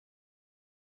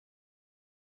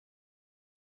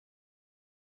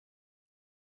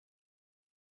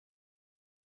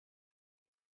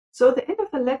So at the end of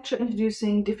the lecture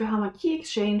introducing Diffie-Hellman key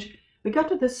exchange, we got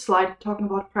to this slide talking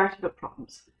about practical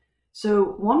problems. So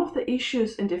one of the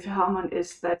issues in Diffie-Hellman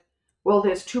is that, well,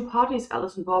 there's two parties,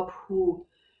 Alice and Bob, who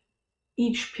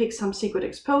each pick some secret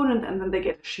exponent and then they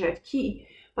get a shared key,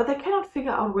 but they cannot figure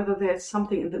out whether there's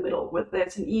something in the middle, whether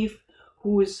there's an Eve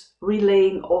who is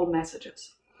relaying all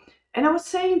messages. And I was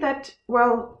saying that,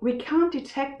 well, we can't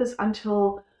detect this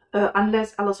until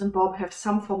unless Alice and Bob have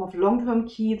some form of long-term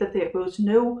key that they both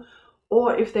know,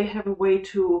 or if they have a way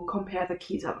to compare the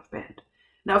keys out of band.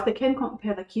 Now, if they can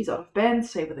compare the keys out of band,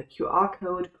 say with a QR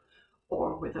code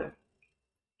or with a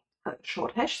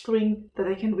short hash string that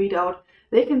they can read out,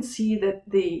 they can see that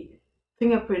the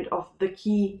fingerprint of the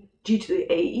key G to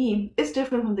the AE is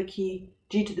different from the key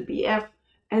G to the BF,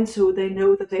 and so they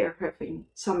know that they are having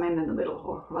some man in the middle,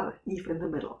 or rather Eve in the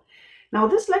middle. Now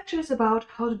this lecture is about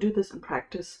how to do this in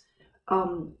practice,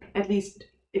 at least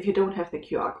if you don't have the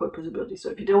QR code possibility, so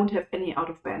if you don't have any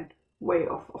out-of-band way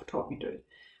of talking to it.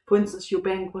 For instance, your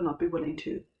bank will not be willing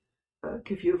to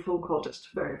give you a phone call just to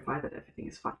verify that everything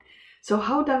is fine. So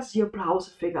how does your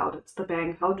browser figure out it's the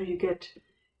bank? How do you get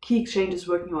key exchanges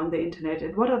working on the internet?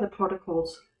 And what are the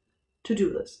protocols to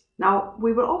do this? Now,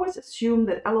 we will always assume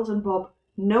that Alice and Bob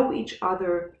know each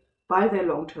other by their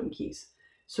long-term keys.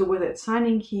 So whether it's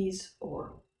signing keys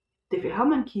or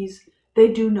Diffie-Hellman keys,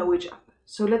 they do know each other.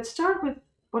 So let's start with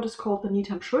what is called the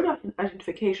Needham-Schroeder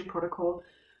identification protocol.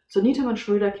 So Needham and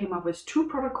Schroeder came up with two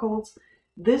protocols.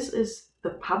 This is the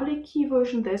public key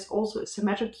version. There's also a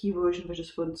symmetric key version, which is,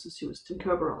 for instance, used in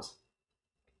Kerberos.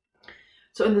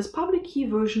 So in this public key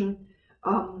version,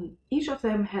 each of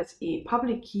them has a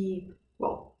public key.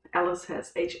 Well, Alice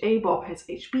has HA, Bob has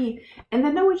HB, and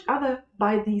they know each other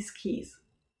by these keys.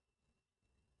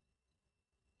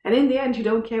 And in the end, you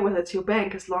don't care whether it's your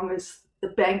bank, as long as the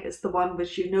bank is the one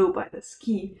which you know by this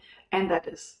key, and that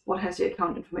is what has your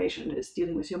account information and is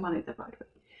dealing with your money the right way.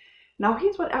 Now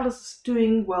here's what Alice is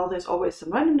doing. Well, there's always some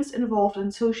randomness involved,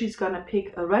 and so she's gonna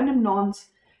pick a random nonce,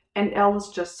 and L is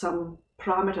just some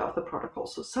parameter of the protocol,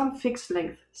 so some fixed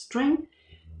length string,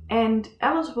 and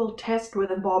Alice will test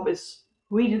whether Bob is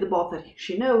really the Bob that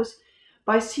she knows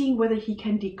by seeing whether he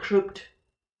can decrypt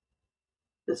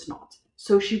this nonce.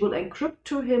 So she will encrypt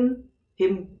to him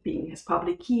being his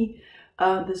public key,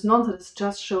 this nonce that is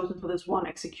just chosen for this one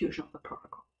execution of the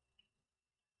protocol.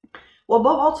 Well,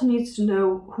 Bob also needs to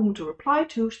know whom to reply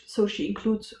to, so she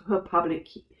includes her public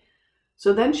key.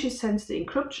 So then she sends the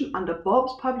encryption under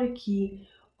Bob's public key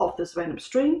of this random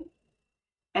string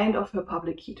and of her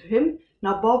public key to him.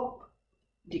 Now Bob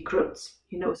decrypts,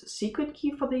 he knows a secret key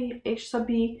for the H sub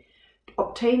B,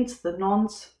 obtains the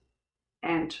nonce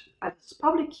and Alice's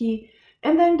public key,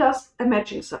 and then does a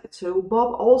matching site. So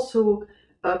Bob also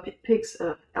picks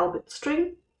a L-bit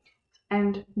string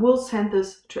and will send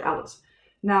this to Alice.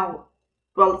 Now,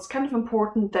 well, it's kind of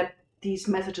important that these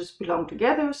messages belong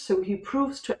together, so he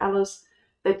proves to Alice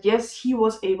that yes, he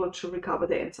was able to recover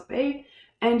the N sub A,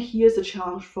 and here's the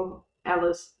challenge for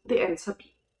Alice, the N sub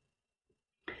B.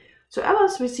 So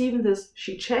Alice receiving this,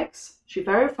 she checks, she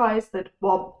verifies that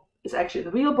Bob is actually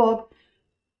the real Bob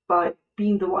by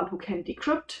being the one who can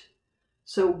decrypt.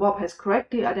 So Bob has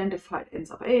correctly identified N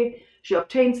sub A, she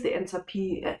obtains the N sub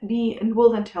B and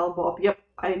will then tell Bob, yep,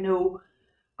 I know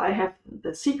I have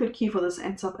the secret key for this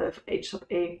N sub F H sub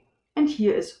A, and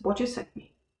here is what you sent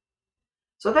me.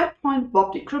 So at that point,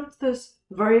 Bob decrypts this,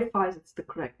 verifies it's the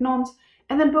correct nonce,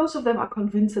 and then both of them are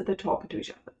convinced that they're talking to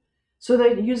each other. So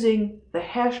they're using the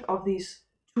hash of these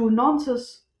two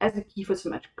nonces as a key for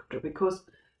symmetric crypto, because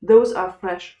those are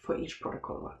fresh for each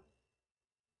protocol run.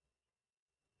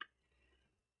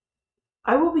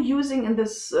 I will be using in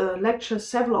this lecture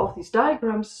several of these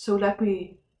diagrams, so let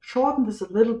me shorten this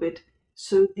a little bit.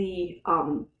 So the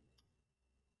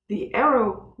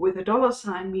arrow with a dollar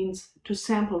sign means to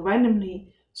sample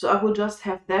randomly, so I will just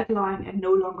have that line and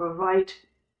no longer write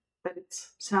that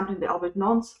it's sampling the L-bit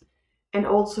nonce. And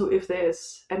also if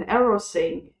there's an arrow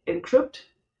saying encrypt,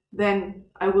 then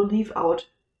I will leave out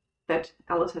that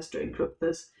Alice has to encrypt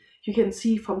this. You can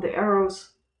see from the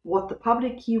arrows what the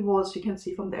public key was, you can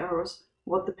see from the arrows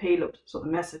what the payload, so the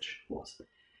message, was.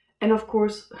 And of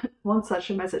course, once such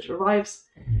a message arrives,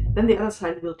 then the other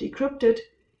side will decrypt it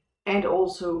and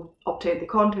also obtain the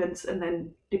contents, and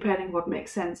then, depending what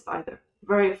makes sense, either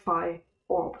verify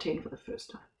or obtain for the first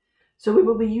time. So we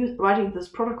will be writing this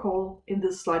protocol in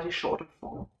this slightly shorter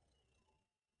form.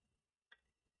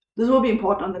 This will be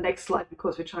important on the next slide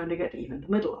because we're trying to get even in the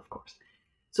middle, of course.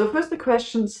 So first the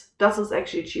questions, does this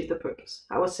actually achieve the purpose?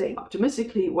 I was saying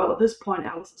optimistically, well, at this point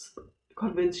Alice is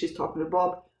convinced she's talking to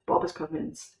Bob, Bob is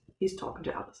convinced he's talking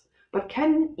to Alice. But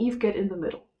can Eve get in the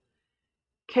middle?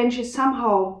 Can she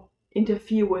somehow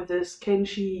interfere with this? Can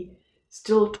she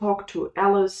still talk to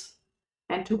Alice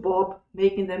and to Bob,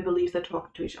 making them believe they're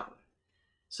talking to each other?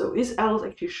 So is Alice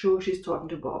actually sure she's talking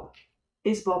to Bob?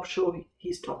 Is Bob sure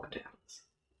he's talking to Alice?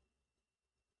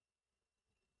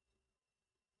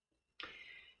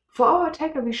 For our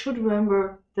attacker, we should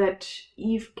remember that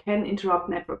Eve can interrupt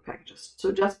network packages.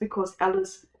 So just because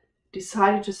Alice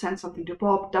decided to send something to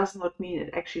Bob does not mean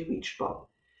it actually reached Bob.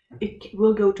 It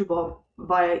will go to Bob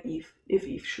via Eve if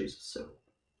Eve chooses so.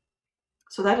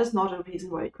 So that is not a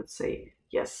reason why you could say,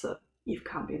 yes, Eve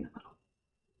can't be in the middle.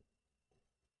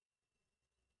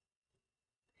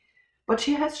 But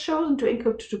she has chosen to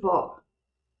encrypt to Bob.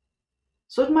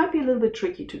 So it might be a little bit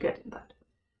tricky to get in that.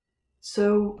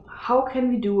 So how can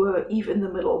we do a Eve in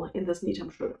the middle in this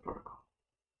Needham-Schroeder protocol?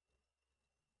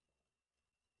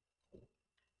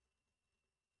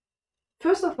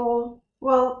 First of all,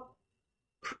 well,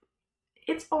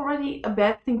 it's already a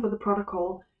bad thing for the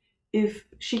protocol if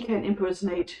she can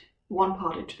impersonate one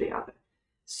party to the other.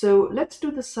 So let's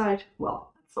do the side,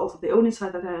 well, it's also the only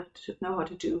side that I know how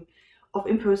to do, of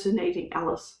impersonating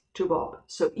Alice to Bob.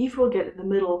 So Eve will get in the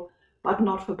middle, but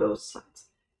not for both sides.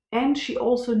 And she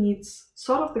also needs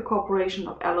sort of the cooperation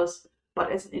of Alice,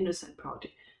 but as an innocent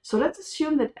party. So let's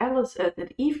assume that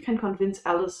that Eve can convince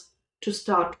Alice to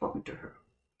start talking to her.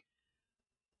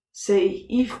 Say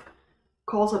Eve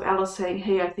calls up Alice saying,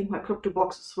 hey, I think my crypto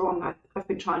box is wrong. I've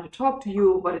been trying to talk to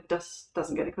you, but it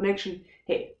doesn't get a connection.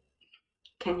 Hey,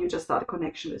 can you just start a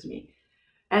connection with me?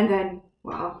 And then,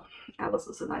 well, Alice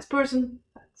is a nice person.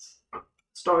 That's the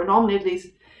story normally at least.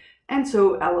 And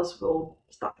so Alice will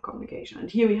start the communication. And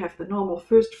here we have the normal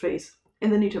first phase in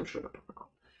the Needham-Schroeder protocol.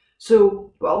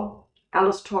 So, well,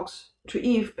 Alice talks to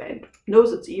Eve and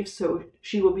knows it's Eve, so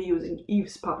she will be using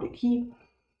Eve's public key.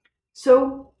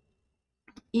 So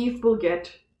Eve will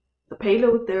get the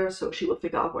payload there, so she will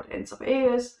figure out what N sub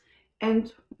A is,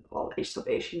 and, well, H sub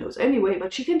A she knows anyway,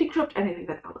 but she can decrypt anything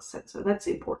that Alice sends, so that's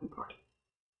the important part.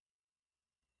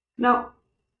 Now,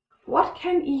 what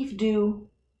can Eve do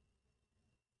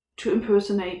to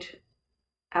impersonate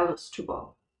Alice to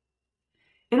Bob?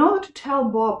 In order to tell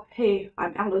Bob, hey,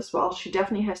 I'm Alice, well, she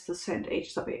definitely has to send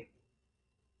H sub A.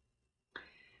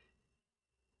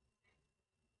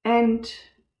 And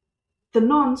the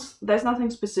nonce, there's nothing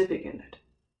specific in it.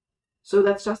 So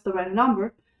that's just the random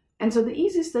number. And so the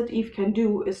easiest that Eve can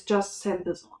do is just send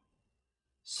this on.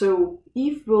 So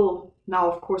Eve will now,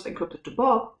 of course, encrypt it to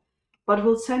Bob, but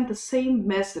will send the same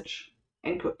message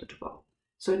encrypted to Bob.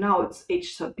 So now it's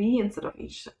H sub B instead of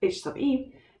H sub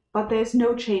E, but there's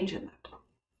no change in that.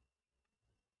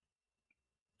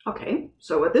 Okay,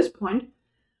 so at this point,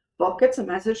 Bob gets a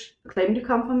message claiming to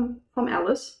come from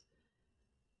Alice.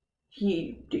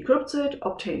 He decrypts it,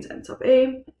 obtains N sub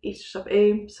A, H sub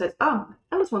A says,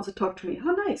 Alice wants to talk to me.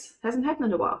 How nice, hasn't happened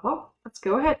in a while. Well, let's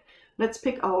go ahead. Let's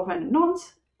pick our random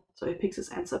nonce. So he picks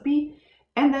his N sub B,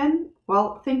 and then,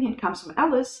 well, thinking it comes from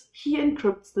Alice, he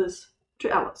encrypts this to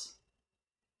Alice.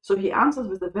 So he answers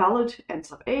with a valid N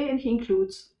sub A, and he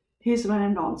includes his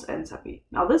random nonce N sub B.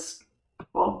 Now this,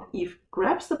 well, Eve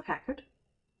grabs the packet,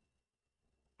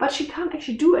 but she can't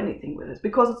actually do anything with it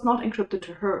because it's not encrypted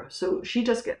to her, so she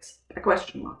just gets a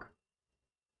question mark.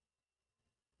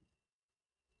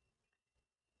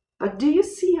 But do you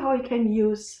see how you can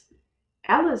use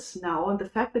Alice now, and the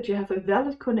fact that you have a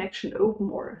valid connection open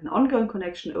or an ongoing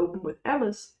connection open with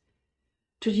Alice,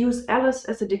 to use Alice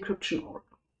as a decryption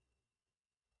oracle?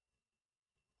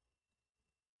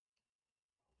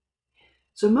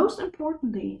 So most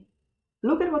importantly,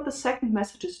 look at what the second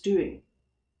message is doing.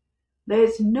 There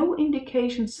is no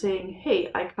indication saying, hey,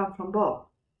 I come from Bob.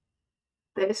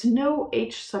 There is no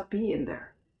H sub B in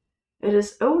there. It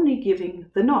is only giving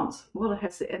the nonce. Well, it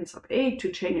has the N sub A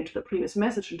to change into the previous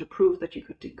message and to prove that you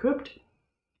could decrypt,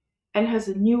 and has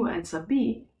a new N sub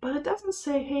B, but it doesn't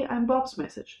say, hey, I'm Bob's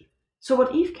message. So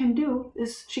what Eve can do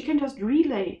is she can just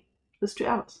relay this to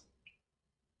Alice.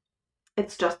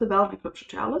 It's just the valid encryption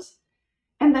to Alice,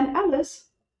 and then Alice,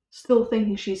 still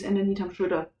thinking she's in the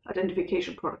Needham-Schroeder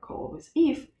identification protocol with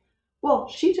Eve, well,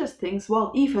 she just thinks,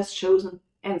 well, Eve has chosen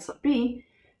N sub B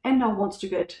and now wants to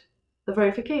get the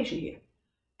verification here.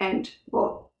 And,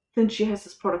 well, since she has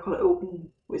this protocol open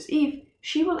with Eve,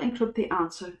 she will encrypt the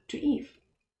answer to Eve.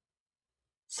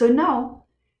 So now,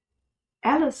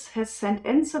 Alice has sent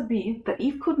N sub B that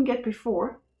Eve couldn't get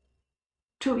before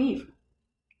to Eve,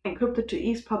 encrypted to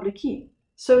Eve's public key.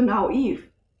 So now Eve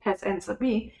has N sub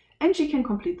B, and she can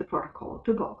complete the protocol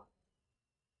to Bob.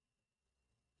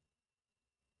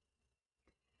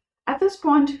 At this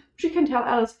point, she can tell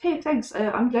Alice, hey, thanks,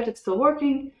 I'm glad it's still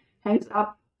working, hangs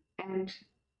up. And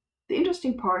the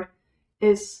interesting part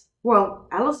is Well,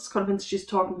 Alice is convinced she's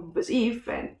talking with Eve,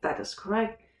 and that is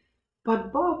correct.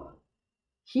 But Bob,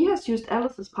 he has used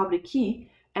Alice's public key,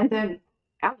 and then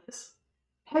Alice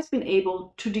has been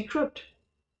able to decrypt.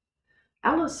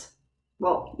 Alice,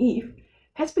 well, Eve,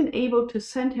 has been able to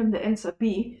send him the answer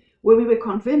B, where we were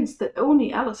convinced that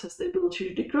only Alice has the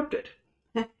ability to decrypt it.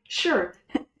 Sure,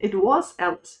 it was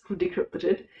Alice who decrypted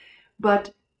it,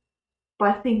 but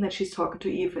by thinking that she's talking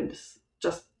to Eve and is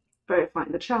just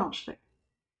verifying the challenge there.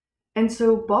 And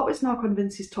so Bob is now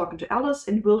convinced he's talking to Alice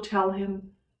and will tell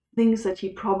him things that he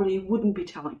probably wouldn't be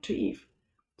telling to Eve.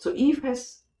 So Eve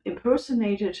has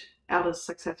impersonated Alice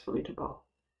successfully to Bob.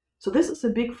 So this is a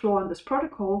big flaw in this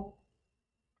protocol.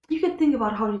 You can think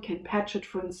about how you can patch it.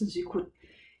 For instance, you could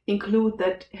include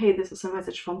that, hey, this is a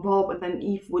message from Bob, and then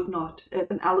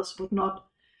then Alice would not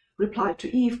reply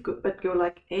to Eve, but go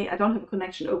like, hey, I don't have a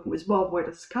connection open with Bob, where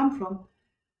does this come from?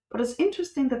 But it's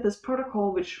interesting that this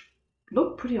protocol, which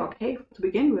looked pretty okay to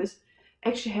begin with,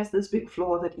 actually has this big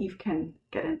flaw that Eve can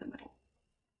get in the middle.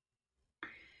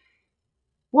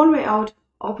 One way out,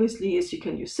 obviously, is you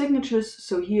can use signatures.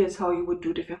 So here's how you would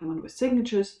do Diffie-Hellman with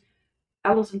signatures.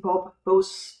 Alice and Bob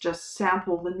both just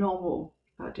sample the normal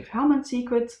Diffie-Hellman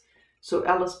secrets. So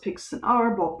Alice picks an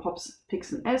R, Bob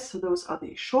picks an S, so those are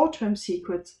the short-term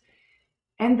secrets.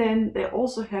 And then they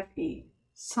also have a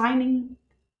signing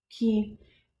key,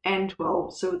 and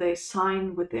well, so they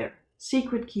sign with their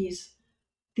secret keys,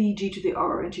 the G to the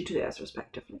R and G to the S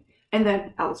respectively. And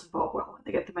then Alice and Bob, well, when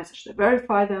they get the message, they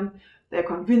verify them, they're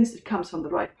convinced it comes from the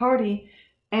right party,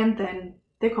 and then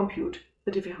they compute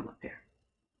the Diffie-Hellman pair.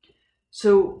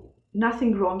 So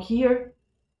nothing wrong here.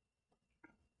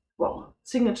 Well,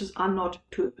 signatures are not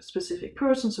to a specific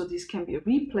person, so these can be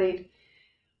replayed,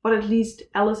 but at least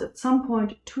Alice at some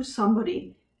point to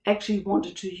somebody actually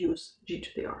wanted to use G to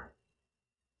the R.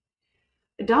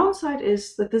 The downside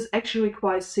is that this actually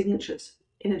requires signatures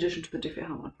in addition to the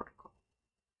Diffie-Hellman protocol.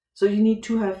 So you need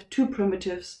to have two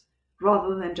primitives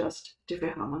rather than just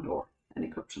Diffie-Hellman or an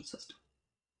encryption system.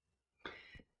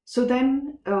 So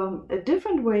then a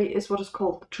different way is what is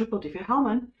called triple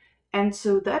Diffie-Hellman. And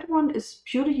so that one is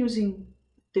purely using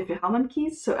Diffie-Hellman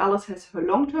keys. So Alice has her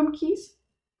long-term keys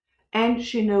and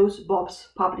she knows Bob's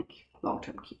public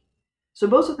long-term key. So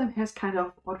both of them has kind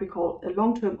of what we call a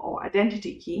long-term or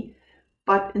identity key,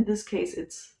 but in this case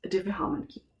it's a Diffie-Hellman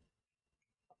key.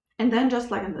 And then just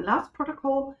like in the last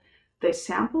protocol, they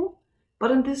sample,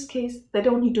 but in this case they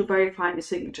don't need to verify any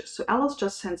signatures. So Alice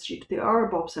just sends G to the R,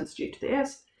 Bob sends G to the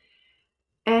S.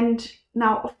 And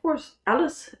now, of course,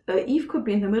 Eve could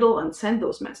be in the middle and send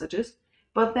those messages,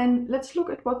 but then let's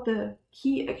look at what the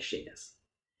key actually is.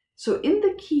 So in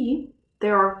the key,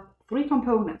 there are three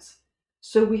components.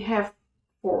 So we have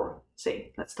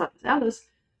say, let's start with Alice.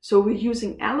 So we're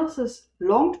using Alice's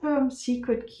long-term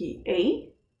secret key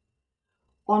A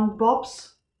on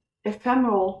Bob's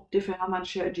ephemeral Diffie-Hellman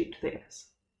share G to the S.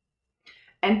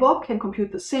 And Bob can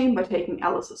compute the same by taking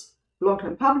Alice's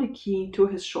long-term public key to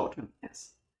his short-term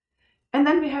S. And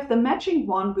then we have the matching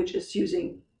one, which is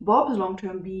using Bob's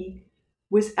long-term B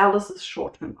with Alice's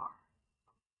short-term R.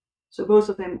 So both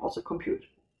of them also compute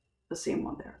the same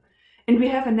one there. And we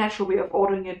have a natural way of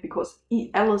ordering it because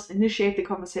Alice initiates the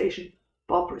conversation,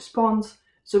 Bob responds.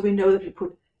 So we know that we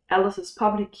put Alice's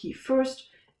public key first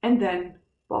and then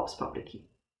Bob's public key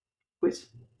with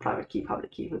private key,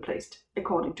 public key replaced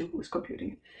according to who's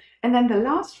computing it. And then the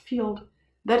last field,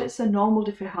 that is a normal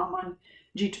Diffie-Hellman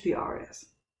G to the RS.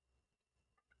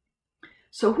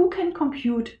 So who can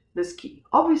compute this key?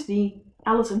 Obviously,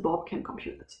 Alice and Bob can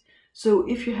compute this. So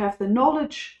if you have the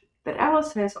knowledge that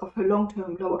Alice has of her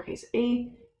long-term lowercase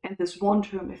a and this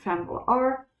one-term ephemeral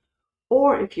r,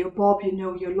 or if you're Bob, you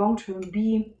know your long-term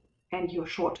b and your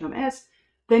short-term s,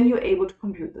 then you're able to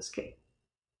compute this k.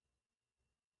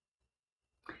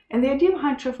 And the idea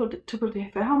behind triple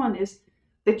Diffie-Hellman is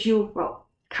that you, well,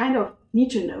 kind of need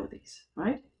to know these,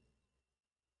 right?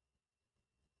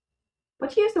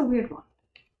 But here's the weird one.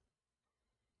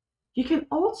 You can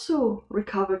also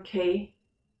recover k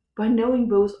by knowing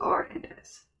both r and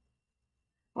s.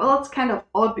 Well, that's kind of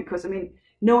odd because, I mean,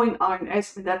 knowing R and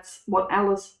S, that's what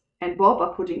Alice and Bob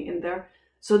are putting in there.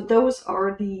 So those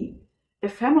are the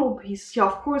ephemeral pieces. Yeah,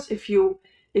 of course, if you're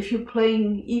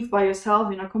playing Eve by yourself,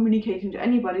 you're not communicating to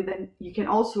anybody, then you can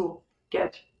also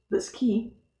get this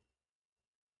key.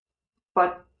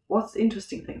 But what's the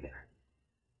interesting thing there?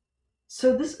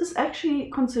 So this is actually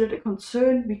considered a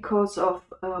concern because of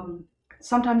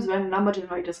sometimes when number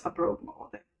generators are broken or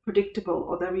they're predictable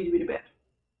or they're really, really bad.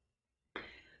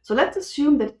 So let's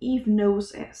assume that Eve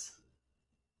knows S.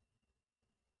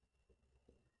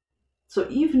 So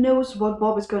Eve knows what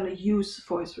Bob is going to use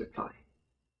for his reply.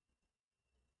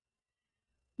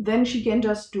 then she can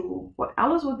just do what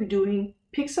Alice would be doing,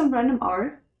 pick some random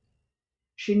R.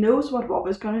 She knows what Bob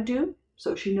is going to do,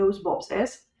 so she knows Bob's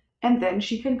S, and then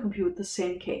she can compute the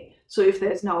same K. So if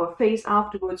there's now a phase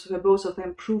afterwards where both of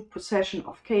them prove possession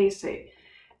of K, say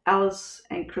Alice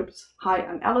encrypts, "Hi,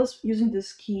 I'm Alice," using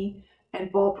this key,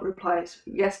 and Bob replies,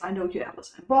 "Yes, I know you're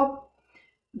Alice and Bob,"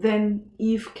 then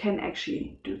Eve can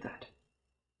actually do that.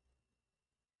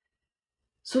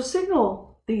 So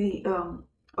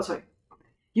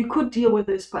you could deal with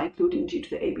this by including G to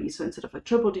the AB. So instead of a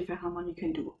triple Diffie-Hellman, you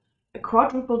can do a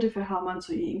quadruple Diffie-Hellman.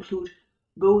 So you include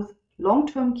both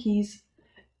long-term keys,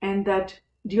 and that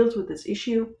deals with this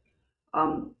issue.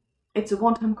 It's a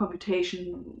one-time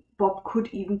computation. Bob could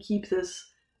even keep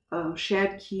this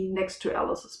shared key next to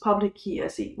Alice's public key,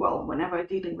 as whenever I'm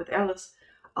dealing with Alice,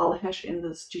 I'll hash in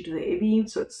this G to the AB.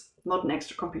 So it's not an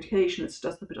extra computation, it's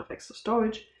just a bit of extra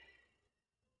storage.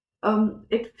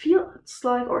 It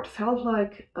felt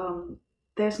like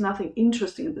there's nothing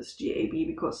interesting in this GAB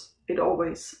because it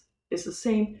always is the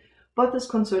same, but this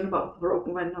concern about the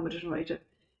broken random number generator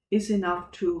is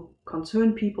enough to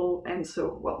concern people, and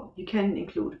so, you can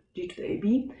include G to the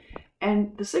AB.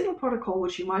 And the Signal protocol,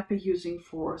 which you might be using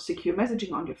for secure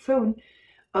messaging on your phone,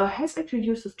 has actually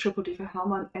used this triple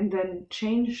Diffie-Hellman and then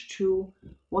changed to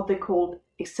what they called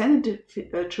extended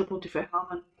triple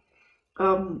Diffie-Hellman.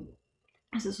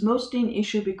 This is mostly an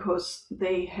issue because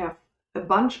they have a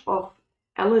bunch of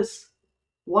Alice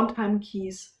one-time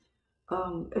keys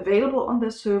available on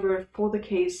their server for the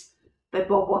case that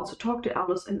Bob wants to talk to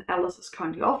Alice and Alice is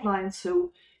currently offline,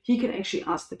 so he can actually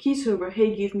ask the key server,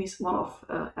 "Hey, give me one of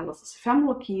Alice's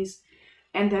ephemeral keys,"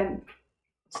 and then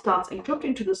starts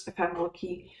encrypting to this ephemeral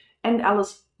key, and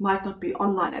Alice might not be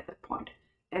online at that point.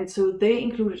 And so they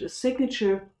included a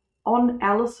signature on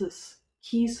Alice's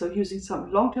key, so using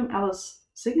some long-term Alice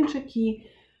signature key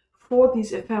for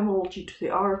these ephemeral G to the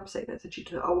R, say there's a G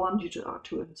to the R1, G to the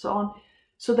R2, and so on,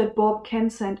 so that Bob can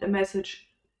send a message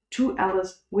to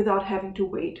Alice without having to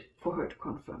wait for her to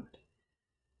confirm it.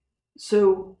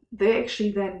 So they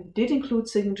actually then did include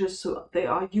signatures, so they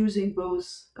are using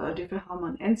both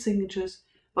Diffie-Hellman and signatures,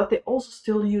 but they're also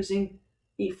still using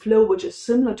a flow which is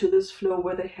similar to this flow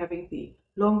where they're having the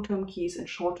long-term keys and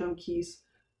short-term keys,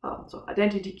 so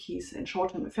identity keys and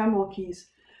short-term ephemeral keys,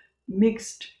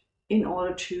 mixed in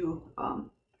order to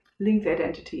link the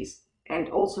identities and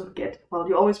also get,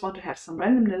 you always want to have some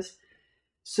randomness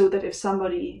so that if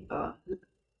somebody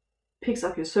picks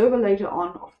up your server later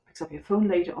on or picks up your phone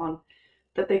later on,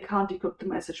 that they can't decrypt the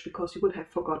message because you would have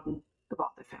forgotten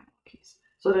about the ephemeral keys.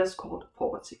 So that's called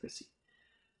forward secrecy.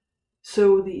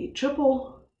 So the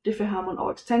triple Diffie-Hellman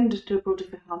or extended triple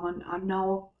Diffie-Hellman are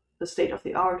now the state of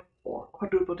the art, or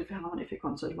quadruple Diffie-Hellman if you're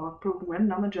concerned about broken random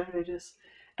number generators.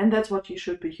 And that's what you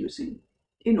should be using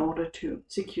in order to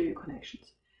secure your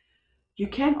connections. You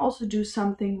can also do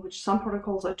something which some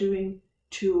protocols are doing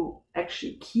to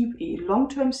actually keep a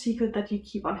long-term secret that you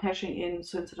keep on hashing in.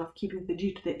 So instead of keeping the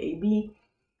G to the AB,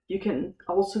 you can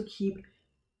also keep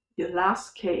your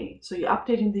last K. So you're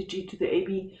updating the G to the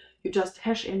AB, you just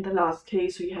hash in the last K,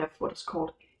 so you have what is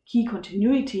called key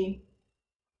continuity.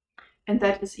 And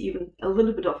that is even a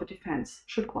little bit of a defense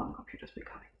should quantum computers be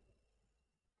coming.